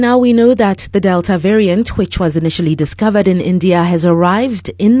Now we know that the Delta variant, which was initially discovered in India, has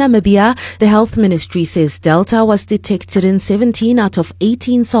arrived in Namibia. The Health Ministry says Delta was detected in 17 out of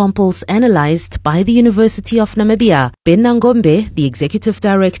 18 samples analyzed by the University of Namibia. Ben Nangombe, the Executive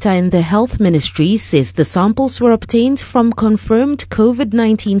Director in the Health Ministry, says the samples were obtained from confirmed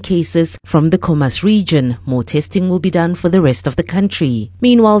COVID-19 cases from the Khomas region. More testing will be done for the rest of the country.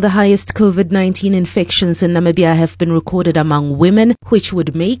 Meanwhile, the highest COVID-19 infections in Namibia have been recorded among women, which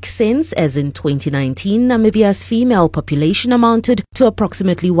would make sense as in 2019, Namibia's female population amounted to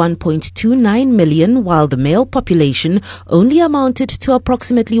approximately 1.29 million, while the male population only amounted to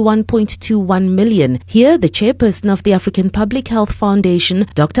approximately 1.21 million. Here, the chairperson of the African Public Health Foundation,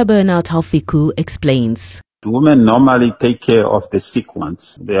 Dr. Bernard Haufiku, explains. Women normally take care of the sick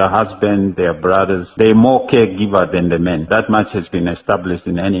ones, their husband, their brothers. They're more caregiver than the men. That much has been established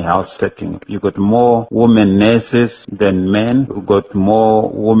in any health setting. You got more women nurses than men. You got more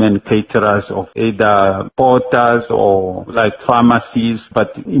women caterers of either porters or like pharmacies.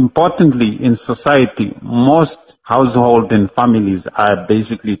 But importantly, in society, most household and families are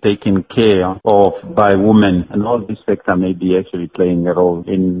basically taken care of by women. And all this factor may be actually playing a role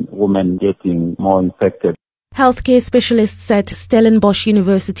in women getting more infected. Healthcare specialists at Stellenbosch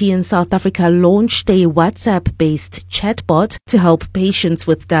University in South Africa launched a WhatsApp-based chatbot to help patients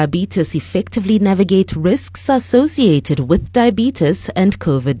with diabetes effectively navigate risks associated with diabetes and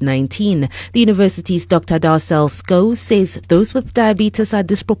COVID-19. The university's Dr. Darcel Sco says those with diabetes are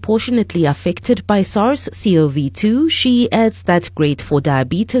disproportionately affected by SARS-CoV-2. She adds that Great for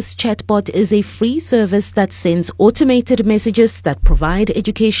Diabetes chatbot is a free service that sends automated messages that provide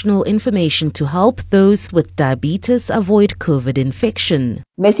educational information to help those with diabetes avoid COVID infection.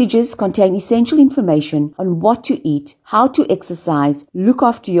 Messages contain essential information on what to eat, how to exercise, look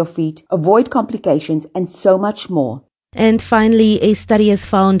after your feet, avoid complications, and so much more. And finally, a study has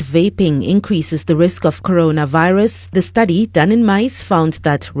found vaping increases the risk of coronavirus. The study, done in mice, found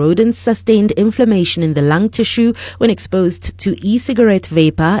that rodents sustained inflammation in the lung tissue when exposed to e-cigarette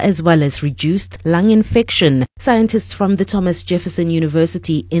vapor, as well as reduced lung infection. Scientists from the Thomas Jefferson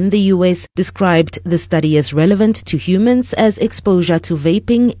University in the US described the study as relevant to humans as exposure to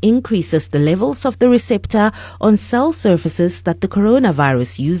vaping increases the levels of the receptor on cell surfaces that the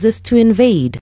coronavirus uses to invade.